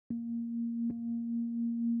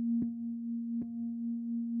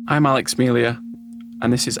I'm Alex Melia,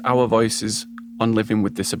 and this is Our Voices on Living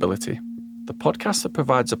with Disability, the podcast that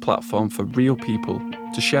provides a platform for real people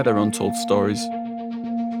to share their untold stories.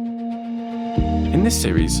 In this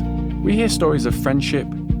series, we hear stories of friendship,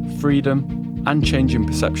 freedom, and changing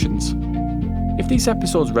perceptions. If these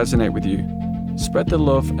episodes resonate with you, spread the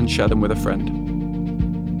love and share them with a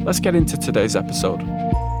friend. Let's get into today's episode.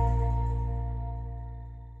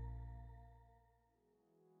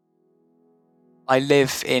 I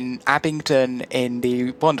live in Abingdon in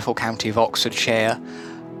the wonderful county of Oxfordshire,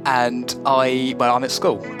 and I'm at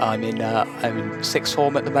school. I'm in sixth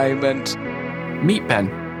form at the moment. Meet Ben.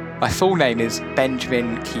 My full name is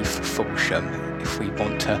Benjamin Keith Foulsham, if we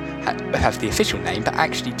want to have the official name, but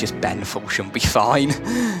actually just Ben Foulsham will be fine.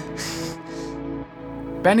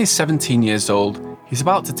 Ben is 17 years old. He's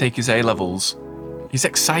about to take his A-levels. He's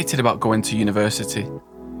excited about going to university.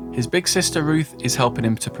 His big sister Ruth is helping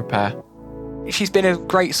him to prepare. She's been a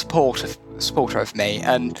great supporter of me,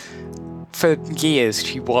 and for years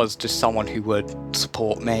she was just someone who would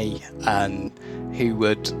support me and who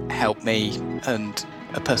would help me and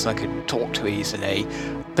a person I could talk to easily.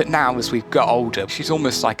 But now, as we've got older, she's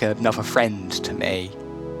almost like another friend to me.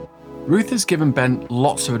 Ruth has given Ben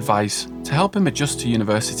lots of advice to help him adjust to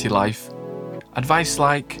university life. Advice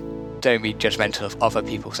like, don't be judgmental of other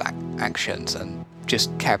people's actions and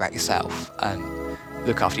just care about yourself and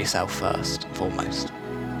look after yourself first and foremost.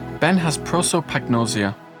 Ben has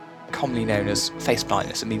prosopagnosia, commonly known as face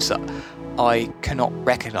blindness. It means that I cannot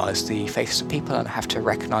recognise the faces of people and I have to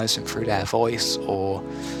recognise them through their voice or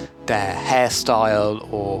their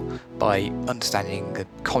hairstyle or by understanding the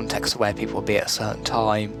context of where people will be at a certain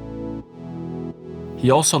time. He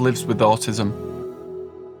also lives with autism.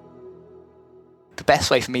 The best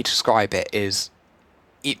way for me to describe it is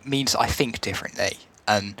it means I think differently,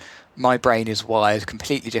 and my brain is wired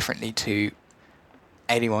completely differently to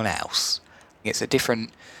anyone else. It's a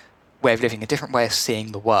different way of living, a different way of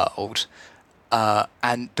seeing the world.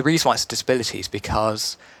 And the reason why it's a disability is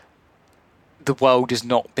because the world is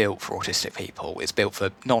not built for autistic people. It's built for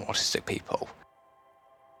non-autistic people.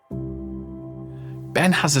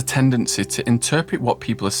 Ben has a tendency to interpret what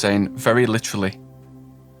people are saying very literally.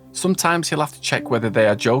 Sometimes he'll have to check whether they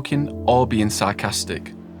are joking or being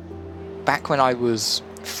sarcastic. Back when I was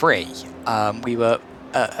 3, we were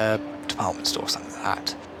at a department store or something like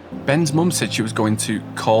that. Ben's mum said she was going to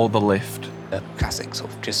call the lift. A classic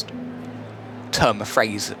sort of just term, a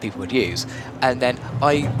phrase that people would use. And then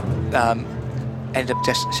I ended up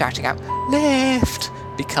just shouting out, lift!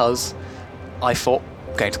 Because I thought,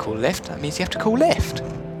 going to call a lift, that means you have to call lift.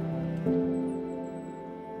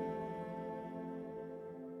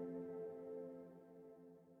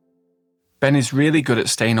 Ben is really good at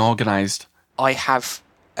staying organised. I have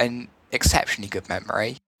an exceptionally good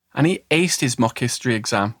memory. And he aced his mock history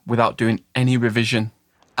exam without doing any revision.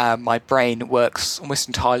 My brain works almost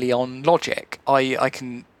entirely on logic. I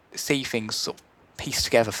can see things sort of pieced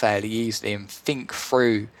together fairly easily and think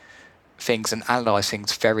through things and analyse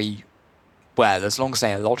things very well, as long as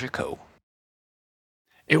they are logical.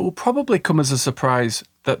 It will probably come as a surprise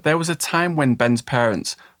that there was a time when Ben's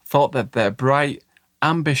parents thought that their bright,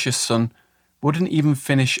 ambitious son wouldn't even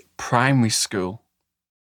finish primary school.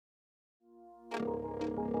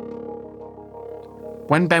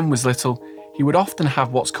 When Ben was little, he would often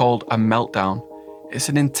have what's called a meltdown. It's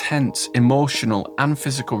an intense, emotional and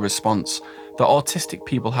physical response that autistic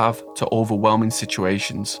people have to overwhelming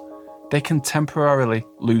situations. They can temporarily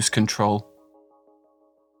lose control.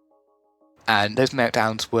 And those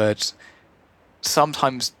meltdowns would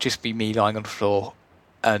sometimes just be me lying on the floor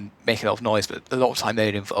and making a lot of noise, but a lot of time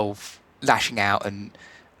they'd involve lashing out and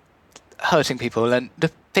hurting people. And the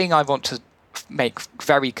thing I want to make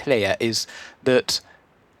very clear is that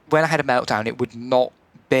when I had a meltdown, it would not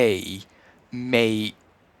be me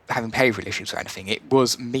having behavioural issues or anything. It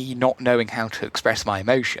was me not knowing how to express my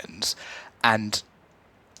emotions and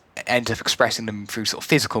end up expressing them through sort of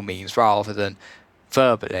physical means rather than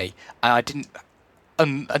verbally. And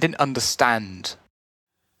I didn't understand.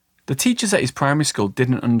 The teachers at his primary school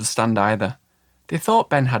didn't understand either. They thought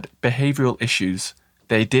Ben had behavioural issues.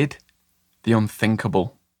 They did the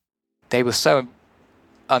unthinkable. They were so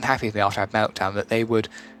unhappy with me after I had a meltdown that they would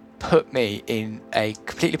put me in a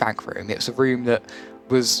completely blank room. It was a room that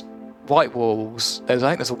was white walls. I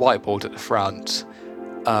think there's a whiteboard at the front,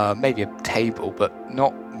 maybe a table, but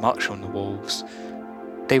not much on the walls.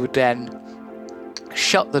 They would then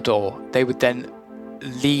shut the door. They would then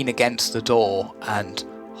lean against the door and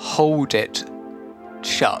hold it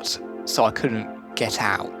shut so I couldn't get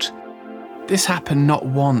out. This happened not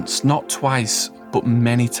once, not twice, but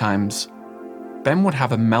many times. Ben would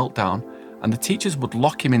have a meltdown and the teachers would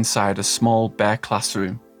lock him inside a small, bare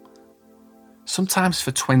classroom. Sometimes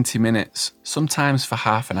for 20 minutes, sometimes for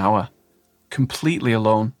half an hour, completely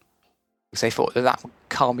alone. Because they thought that would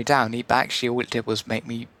calm me down. But actually, all it did was make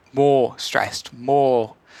me more stressed,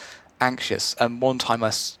 more anxious. And one time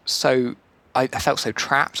I felt so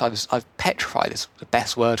trapped. I was petrified is the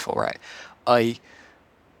best word for it. I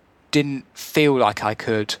didn't feel like I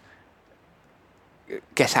could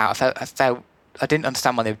get out. I didn't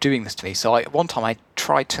understand why they were doing this to me. So one time I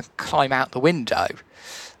tried to climb out the window,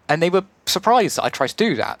 and they were surprised that I tried to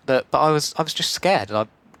do that. But I was just scared, and I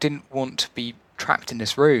didn't want to be trapped in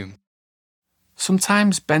this room.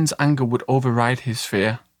 Sometimes Ben's anger would override his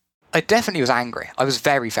fear. I definitely was angry. I was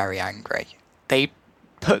very, very angry. They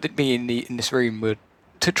put me in this room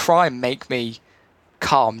to try and make me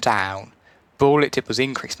calm down, but all it did was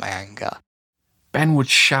increase my anger. Ben would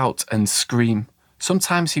shout and scream.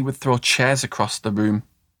 Sometimes he would throw chairs across the room.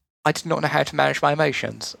 I did not know how to manage my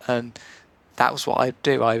emotions, and that was what I'd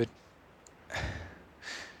do.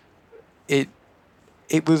 It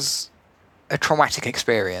was a traumatic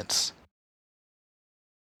experience.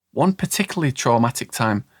 One particularly traumatic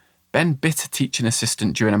time, Ben bit a teaching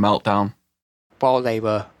assistant during a meltdown. While they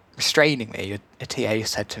were restraining me, a TA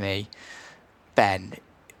said to me, "Ben,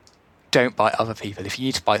 don't bite other people. If you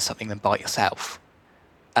need to bite something, then bite yourself."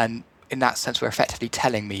 And in that sense, we're effectively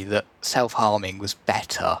telling me that self-harming was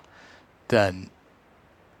better than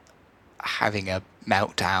having a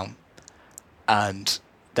meltdown. And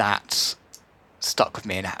that stuck with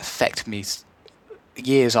me and affected me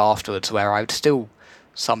years afterwards, where I would still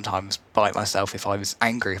sometimes bite myself if I was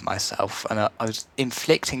angry with myself, and I was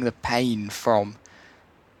inflicting the pain from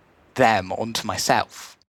them onto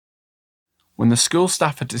myself. When the school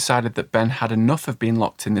staff had decided that Ben had enough of being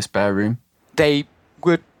locked in this bare room, they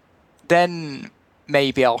would then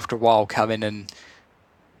maybe after a while come in and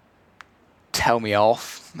tell me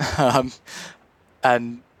off.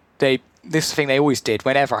 And this is the thing they always did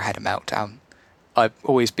whenever I had a meltdown. I'd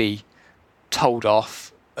always be told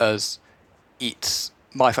off as it's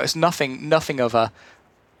my fault. It's nothing of a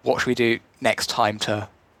what should we do next time to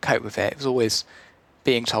cope with it. It was always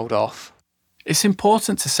being told off. It's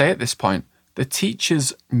important to say at this point, the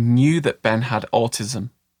teachers knew that Ben had autism.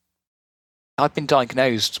 I'd been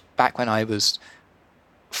diagnosed back when I was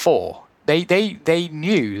 4. They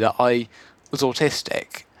knew that I was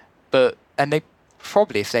autistic, and they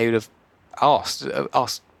probably, if they would have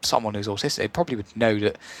asked someone who's autistic, they probably would know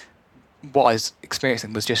that what I was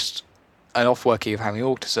experiencing was just an off-working of having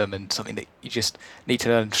autism and something that you just need to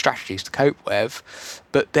learn strategies to cope with.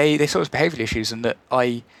 But they saw it as behavioural issues, and that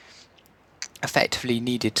I effectively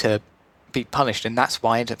needed to be punished, and that's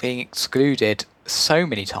why I ended up being excluded so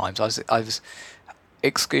many times. I was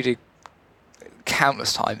excluded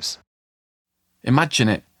countless times. Imagine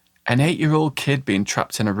it, an 8-year-old kid being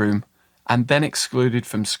trapped in a room and then excluded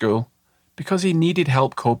from school because he needed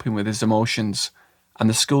help coping with his emotions and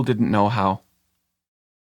the school didn't know how.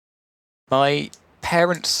 My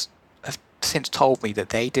parents have since told me that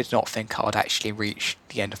they did not think I'd actually reach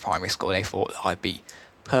the end of primary school. They thought that I'd be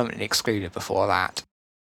permanently excluded before that.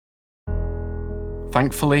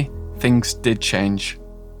 Thankfully, things did change.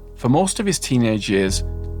 For most of his teenage years,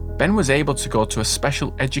 Ben was able to go to a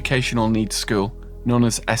special educational needs school known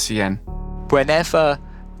as SEN. Whenever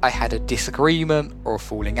I had a disagreement or a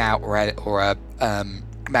falling out or a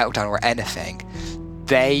meltdown or anything,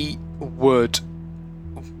 they would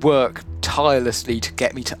work tirelessly to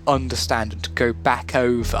get me to understand and to go back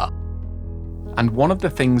over. And one of the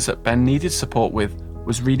things that Ben needed support with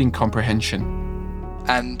was reading comprehension.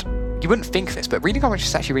 And you wouldn't think of this, but reading comprehension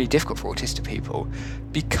is actually really difficult for autistic people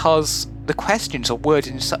because the questions are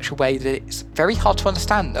worded in such a way that it's very hard to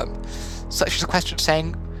understand them. Such as a question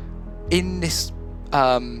saying, in this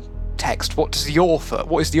text, what is the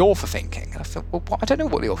author thinking? I thought, well, I don't know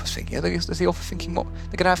what the author's thinking. Is the author thinking what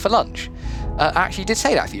they're going to have for lunch? I actually did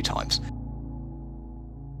say that a few times.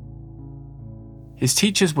 His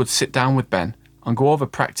teachers would sit down with Ben and go over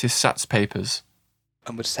practice SATs papers.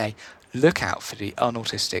 And would say, look out for the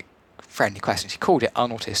unautistic friendly questions. He called it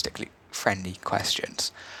unautistically friendly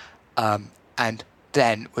questions. And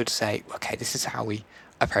then would say, okay, this is how we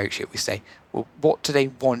approach it. We say, well, what do they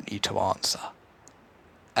want you to answer?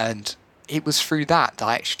 And it was through that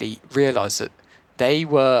I actually realised that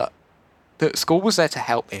that school was there to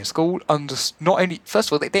help me. And school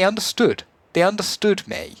first of all, they understood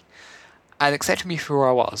me and accepted me for who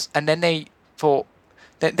I was. And then they thought,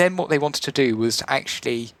 then what they wanted to do was to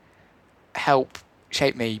actually help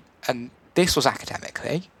shape me, and this was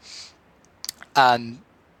academically. And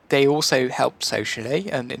they also helped socially,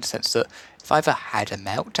 and in the sense that if I ever had a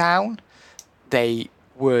meltdown, they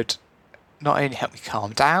would not only help me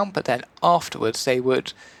calm down, but then afterwards they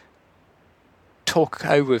would talk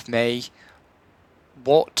over with me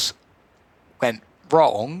what went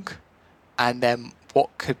wrong and then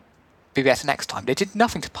what could be better next time. They did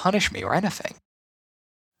nothing to punish me or anything.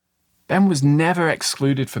 Ben was never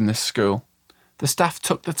excluded from this school. The staff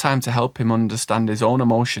took the time to help him understand his own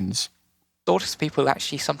emotions. Autistic people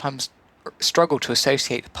actually sometimes struggle to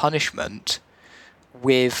associate the punishment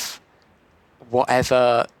with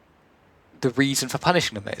whatever the reason for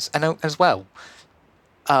punishing them is. And as well,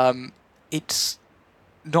 it's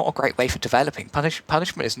not a great way for developing.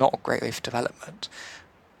 Punishment is not a great way for development.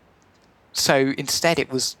 So instead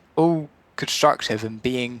it was all constructive and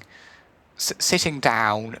being sitting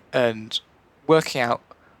down and working out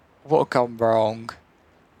what had gone wrong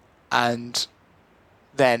and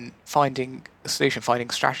then finding a solution, finding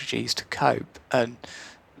strategies to cope. And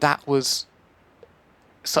that was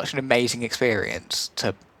such an amazing experience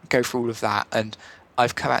to go through all of that, and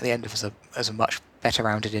I've come out the end of as a much better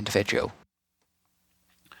rounded individual.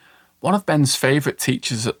 One of Ben's favourite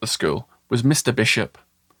teachers at the school was Mr. Bishop.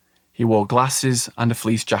 He wore glasses and a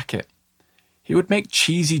fleece jacket. He would make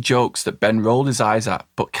cheesy jokes that Ben rolled his eyes at,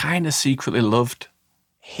 but kinda secretly loved.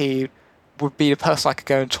 He would be the person I could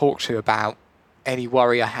go and talk to about any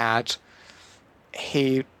worry I had.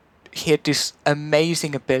 He had this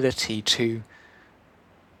amazing ability to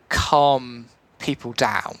calm people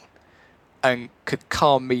down and could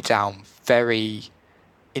calm me down very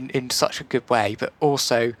in such a good way, but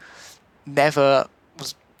also never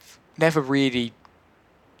really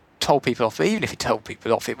told people off. Even if he told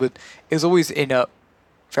people off, it was always in a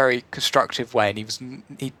very constructive way, and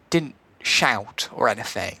he didn't shout or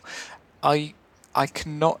anything. I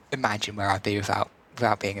cannot imagine where I'd be without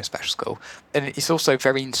being in special school. And it's also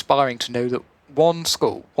very inspiring to know that one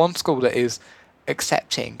school that is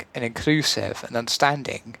accepting and inclusive and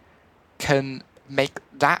understanding can make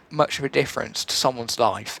that much of a difference to someone's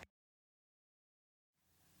life.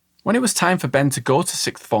 When it was time for Ben to go to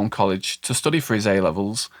sixth form college to study for his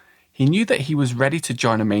A-levels, he knew that he was ready to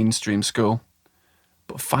join a mainstream school.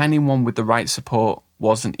 But finding one with the right support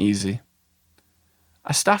wasn't easy.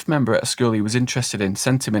 A staff member at a school he was interested in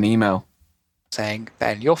sent him an email saying,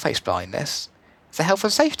 "Ben, your face blindness is a health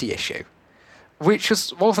and safety issue," which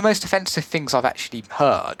was one of the most offensive things I've actually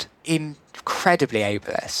heard. Incredibly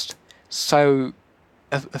ableist. So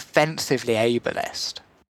offensively ableist.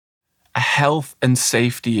 a health and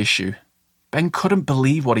safety issue. Ben couldn't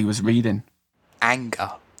believe what he was reading.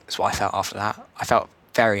 Anger is what I felt after that. I felt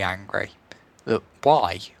very angry. Look,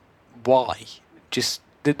 why? Just,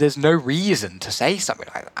 there's no reason to say something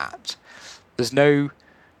like that. There's no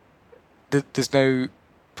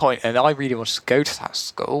point. And I really wanted to go to that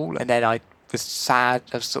school, and then I was sad.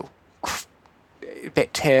 I was sort of a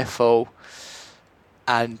bit tearful,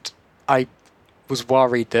 and I was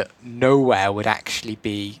worried that nowhere would actually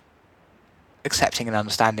be accepting and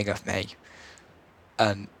understanding of me,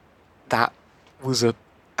 and that was a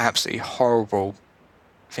absolutely horrible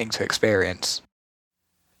thing to experience.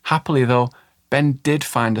 Happily though, Ben did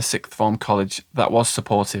find a sixth form college that was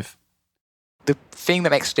supportive. The thing that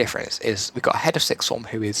makes a difference is we've got a head of sixth form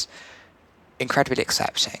who is incredibly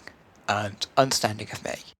accepting and understanding of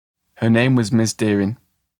me. Her name was Ms. Deering.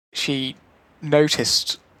 She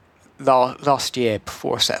noticed last year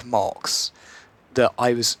before a set of mocks that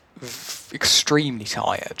I was extremely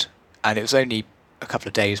tired, and it was only a couple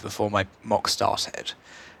of days before my mock started,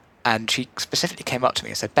 and she specifically came up to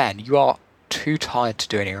me and said, "Ben, you are too tired to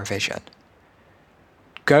do any revision.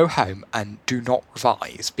 Go home and do not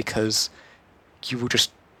revise because you will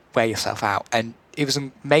just wear yourself out." And it was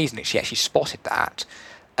amazing that she actually spotted that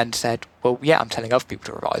and said, "Well, yeah, I'm telling other people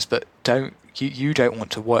to revise, but you don't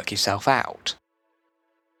want to work yourself out."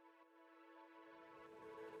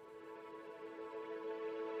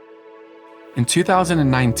 In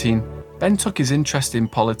 2019, Ben took his interest in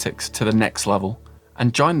politics to the next level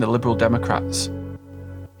and joined the Liberal Democrats.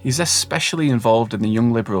 He's especially involved in the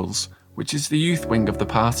Young Liberals, which is the youth wing of the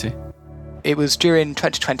party. It was during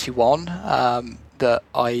 2021 that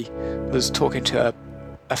I was talking to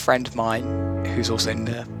a friend of mine who's also in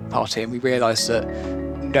the party, and we realised that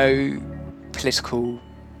no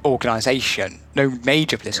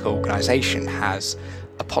major political organisation has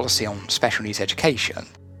a policy on special needs education.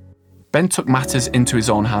 Ben took matters into his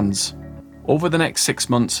own hands. Over the next 6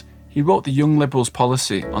 months, he wrote the Young Liberals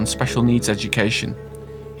policy on special needs education.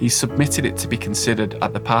 He submitted it to be considered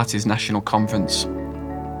at the party's national conference.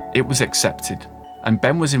 It was accepted, and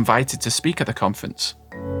Ben was invited to speak at the conference.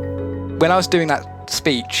 When I was doing that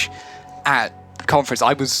speech at the conference,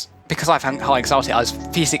 because I've had high anxiety, I was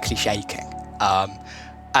physically shaking,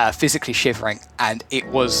 physically shivering, and it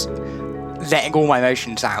was letting all my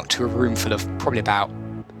emotions out to a room full of probably about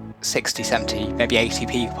 60, 70, maybe 80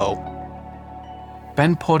 people.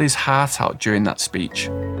 Ben poured his heart out during that speech.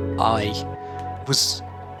 I was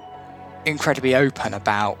incredibly open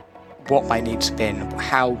about what my needs have been,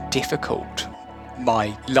 how difficult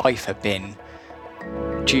my life had been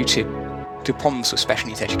due to the problems with special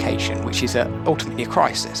needs education, which is ultimately a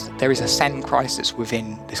crisis. There is a SEND crisis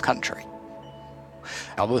within this country.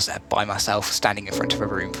 I was there by myself, standing in front of a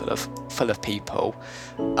room full of people,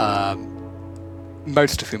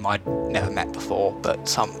 most of whom I'd never met before, but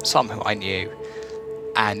some who I knew,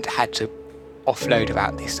 and had to offload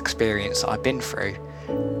about this experience that I've been through.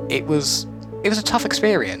 It was a tough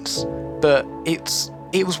experience, but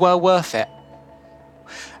it was well worth it.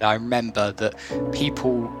 I remember that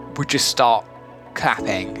people would just start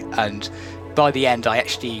clapping, and by the end I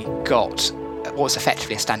actually got what was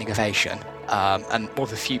effectively a standing ovation, and one of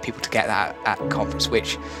the few people to get that at a conference,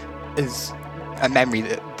 which is a memory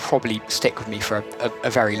that will probably stick with me for a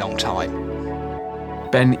very long time.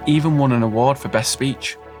 Ben even won an award for Best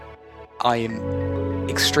Speech. I am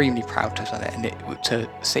extremely proud to have done it, and to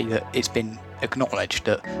see that it's been acknowledged,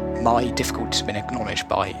 that my difficulties have been acknowledged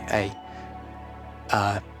by a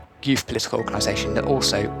youth political organisation that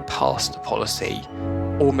also passed the policy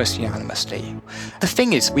almost unanimously. The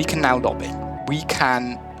thing is, we can now lobby. We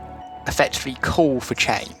can effectively call for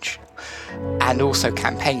change, and also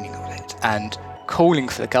campaigning on it, and calling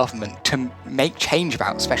for the government to make change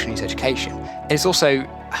about special needs education. It's also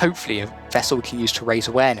hopefully a vessel we can use to raise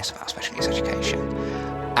awareness about special needs education,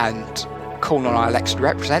 and call on our elected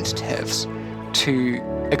representatives to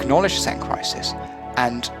acknowledge the SEND crisis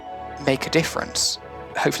and make a difference.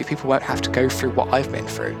 Hopefully people won't have to go through what I've been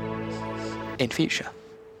through in future.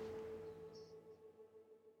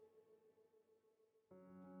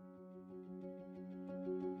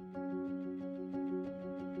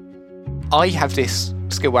 I have this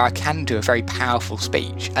skill where I can do a very powerful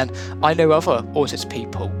speech, and I know other autistic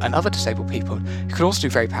people and other disabled people who can also do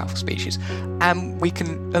very powerful speeches, and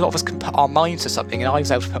a lot of us can put our minds to something, and I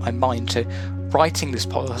was able to put my mind to writing this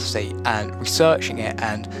policy and researching it,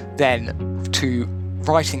 and then to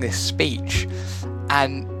writing this speech.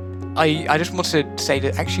 And I just wanted to say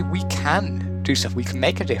that actually we can do stuff, we can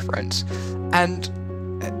make a difference, and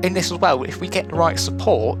in this as well, if we get the right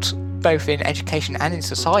support both in education and in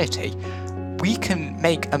society, we can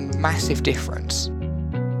make a massive difference.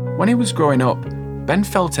 When he was growing up, Ben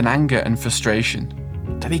felt an anger and frustration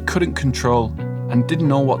that he couldn't control and didn't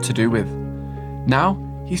know what to do with. Now,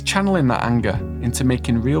 he's channeling that anger into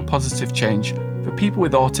making real positive change for people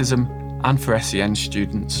with autism and for SEN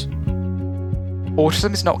students.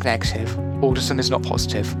 Autism is not negative, autism is not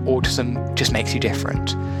positive, autism just makes you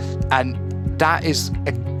different. And that is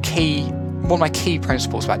one of my key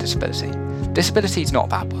principles about disability. Disability is not a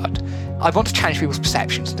bad word. I want to challenge people's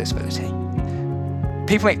perceptions of disability.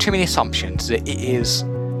 People make too many assumptions that it is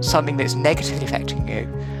something that's negatively affecting you,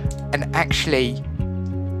 and actually,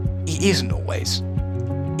 it isn't always.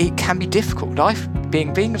 It can be difficult. Being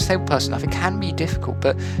a disabled person, it can be difficult,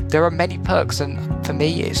 but there are many perks, and for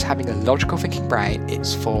me, it's having a logical thinking brain,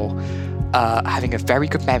 it's for having a very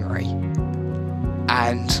good memory,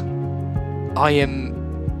 and I am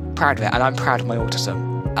proud of it, and I'm proud of my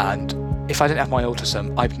autism, and if I didn't have my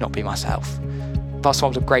autism, I would not be myself. That's one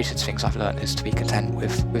of the greatest things I've learned, is to be content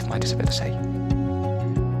with my disability.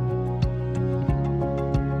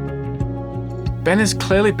 Ben has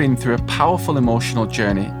clearly been through a powerful emotional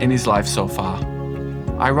journey in his life so far.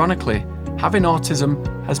 Ironically, having autism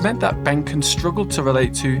has meant that Ben can struggle to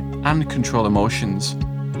relate to and control emotions.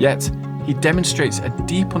 Yet, he demonstrates a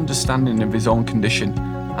deep understanding of his own condition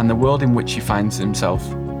and the world in which he finds himself.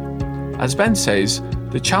 As Ben says,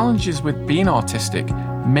 the challenges with being autistic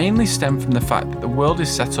mainly stem from the fact that the world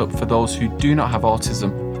is set up for those who do not have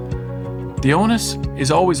autism. The onus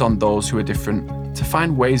is always on those who are different to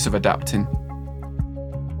find ways of adapting.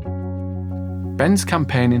 Ben's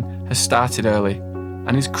campaigning has started early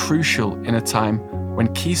and is crucial in a time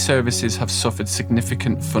when key services have suffered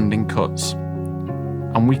significant funding cuts.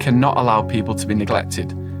 And we cannot allow people to be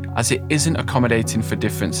neglected, as it isn't accommodating for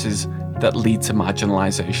differences that lead to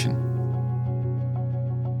marginalisation.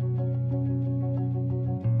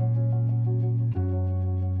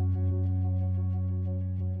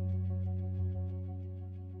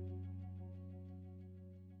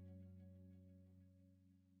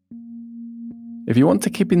 If you want to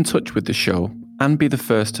keep in touch with the show and be the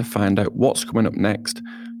first to find out what's coming up next,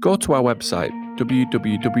 go to our website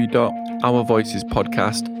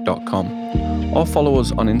www.ourvoicespodcast.com or follow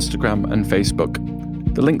us on Instagram and Facebook.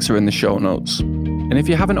 The links are in the show notes. And if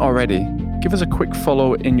you haven't already, give us a quick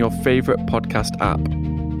follow in your favourite podcast app.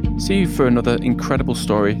 See you for another incredible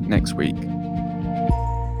story next week.